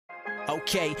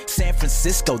Okay, San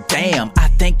Francisco, damn, I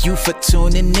thank you for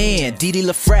tuning in. Didi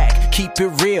LaFrac, keep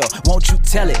it real, won't you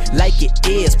tell it like it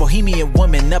is? Bohemian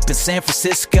woman up in San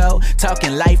Francisco,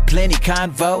 talking life, plenty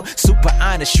convo, super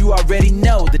honest, you already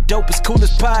know, the dopest,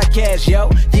 coolest podcast, yo.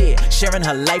 Yeah, sharing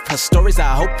her life, her stories,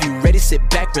 I hope you ready, sit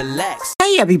back, relax.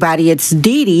 Hey everybody, it's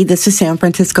Didi. This is San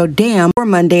Francisco Damn for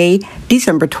Monday,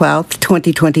 December 12th,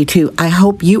 2022. I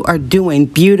hope you are doing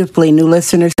beautifully, new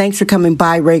listeners. Thanks for coming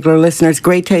by, regular listeners.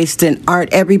 Great taste in art,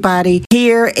 everybody.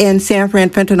 Here in San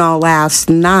Fran Fentanyl last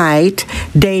night,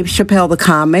 Dave Chappelle, the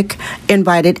comic,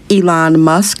 invited Elon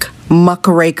Musk,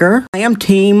 muckraker. I am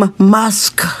Team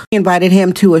Musk. He invited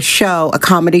him to a show, a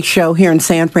comedy show here in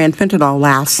San Fran Fentanyl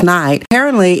last night.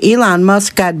 Apparently, Elon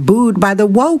Musk got booed by the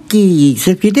wokies.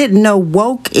 If you didn't know,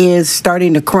 woke is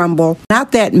starting to crumble.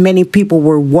 Not that many people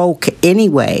were woke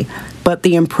anyway, but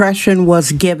the impression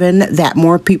was given that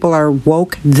more people are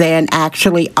woke than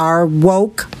actually are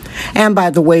woke. And by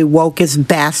the way, woke is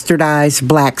bastardized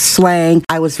black slang.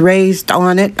 I was raised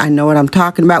on it. I know what I'm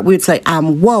talking about. We'd say,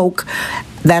 I'm woke.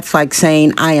 That's like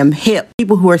saying I am hip.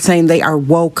 People who are saying they are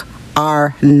woke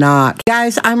are not.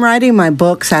 Guys, I'm writing my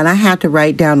books and I had to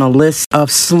write down a list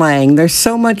of slang. There's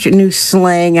so much new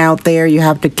slang out there. You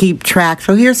have to keep track.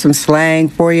 So here's some slang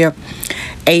for you.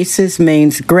 Aces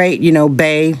means great,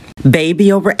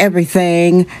 baby over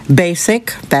everything.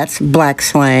 Basic, that's black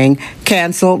slang.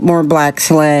 Canceled, more black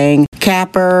slang.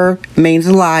 Capper means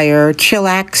liar.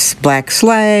 Chillax, black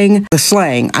slang. The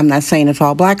slang, I'm not saying it's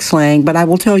all black slang, but I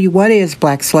will tell you what is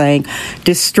black slang.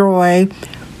 Destroy,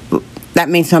 that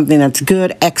means something that's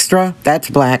good. Extra, that's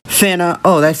black. Finna,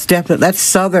 that's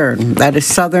southern. That is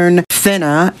southern.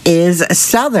 Finna is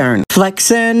southern.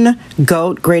 Flexin,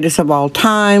 goat, greatest of all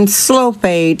time. Slow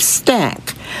fade,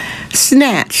 stack.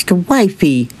 Snatched,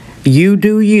 wifey. You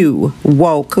do you.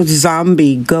 Woke,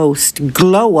 zombie, ghost,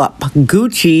 glow up.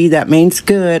 Gucci, that means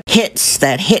good. Hits,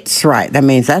 that hits right. That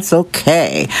means that's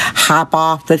okay. Hop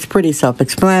off, that's pretty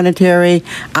self-explanatory.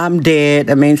 I'm dead,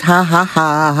 that means ha ha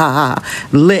ha ha ha.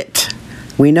 Lit.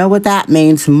 We know what that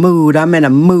means. Mood. I'm in a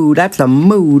mood. That's a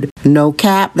mood. No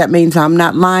cap. That means I'm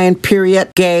not lying.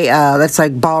 Period. Gay. That's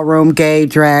like ballroom, gay,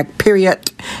 drag. Period.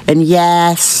 And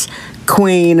yes.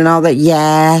 Queen and all that.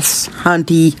 Yes.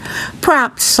 Hunty.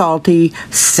 Prop. Salty.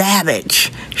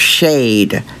 Savage.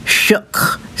 Shade.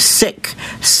 Shook. Sick.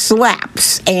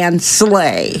 Slaps. And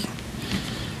slay.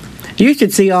 You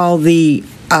should see all the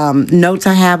notes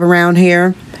I have around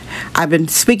here. I've been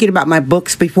speaking about my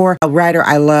books before. A writer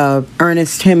I love,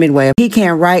 Ernest Hemingway. He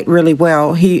can write really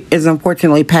well. He is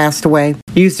unfortunately passed away.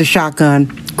 He used a shotgun.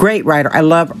 Great writer. I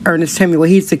love Ernest Hemingway.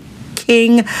 He's the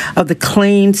king of the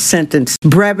clean sentence.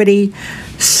 Brevity,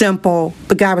 simple.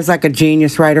 The guy was like a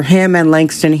genius writer. Him and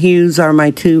Langston Hughes are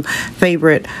my two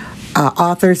favorite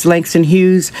authors. Langston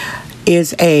Hughes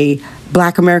is a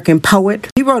Black American poet.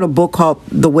 He wrote a book called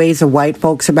The Ways of White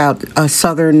Folks about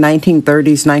Southern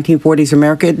 1930s, 1940s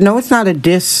America. No, it's not a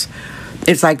diss.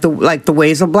 It's like the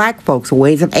ways of black folks, the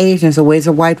ways of Asians, the ways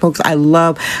of white folks. I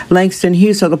love Langston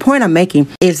Hughes. So the point I'm making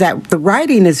is that the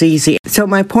writing is easy. So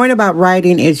my point about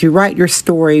writing is you write your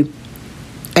story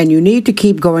and you need to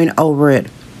keep going over it.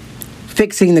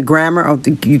 Fixing the grammar,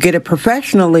 you get it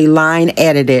professionally line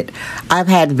edited. I've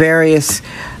had various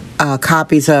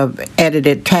copies of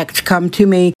edited text come to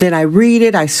me. Then I read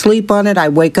it, I sleep on it, I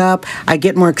wake up, I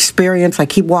get more experience, I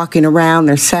keep walking around.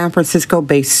 There's San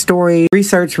Francisco-based stories,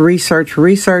 research,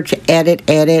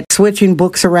 edit, switching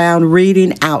books around,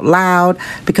 reading out loud.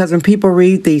 Because when people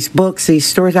read these books, these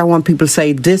stories, I want people to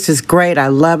say, this is great, I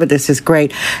love it, this is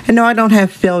great. And no, I don't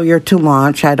have failure to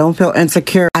launch. I don't feel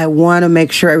insecure. I want to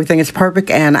make sure everything is perfect.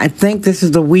 And I think this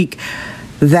is the week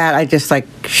that I just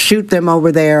shoot them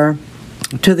over there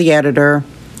to the editor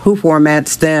who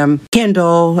formats them,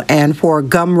 Kindle, and for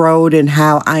Gumroad, and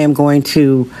how I am going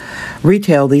to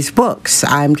retail these books.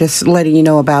 I'm just letting you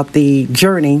know about the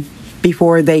journey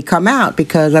before they come out,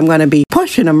 because I'm going to be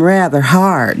pushing them rather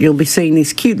hard. You'll be seeing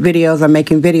these cute videos. I'm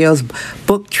making videos,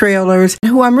 book trailers.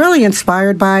 Who I'm really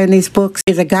inspired by in these books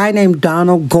is a guy named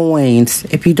Donald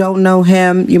Goines. If you don't know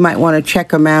him, you might want to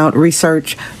check him out.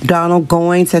 Research Donald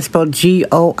Goines. That's spelled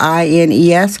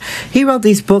Goines. He wrote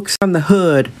these books from the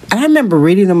hood. And I remember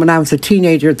reading them when I was a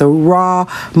teenager, the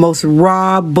most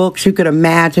raw books you could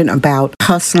imagine about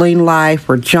hustling life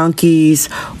or junkies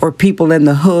or people in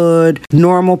the hood,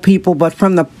 normal people, but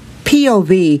from the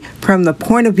POV, from the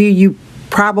point of view you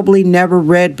probably never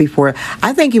read before.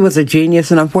 I think he was a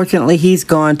genius, and unfortunately he's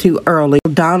gone too early.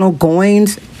 Donald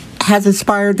Goines has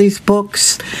inspired these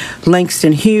books.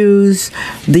 Langston Hughes,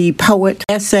 the poet,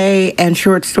 essay, and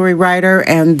short story writer,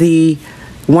 and the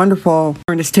wonderful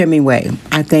Ernest Hemingway.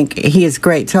 I think he is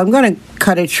great. So I'm going to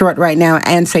cut it short right now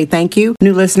and say thank you.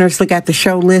 New listeners, look at the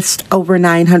show list, over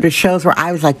 900 shows where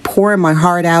I was like pouring my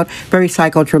heart out, very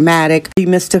psychodramatic,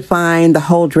 demystifying the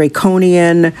whole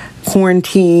draconian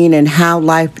quarantine and how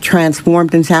life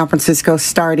transformed in San Francisco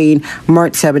starting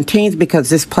March 17th, because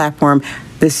this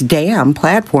damn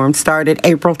platform started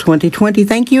April 2020.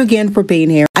 Thank you again for being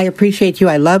here. I appreciate you.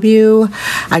 I love you.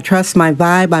 I trust my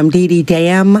vibe. I'm Dee Dee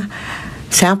Dam.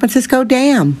 San Francisco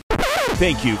Dam.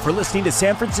 Thank you for listening to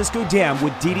San Francisco Dam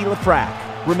with Dee Dee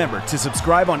LaFrac. Remember to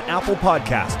subscribe on Apple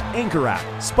Podcast, Anchor app,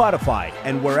 Spotify,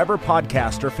 and wherever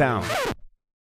podcasts are found.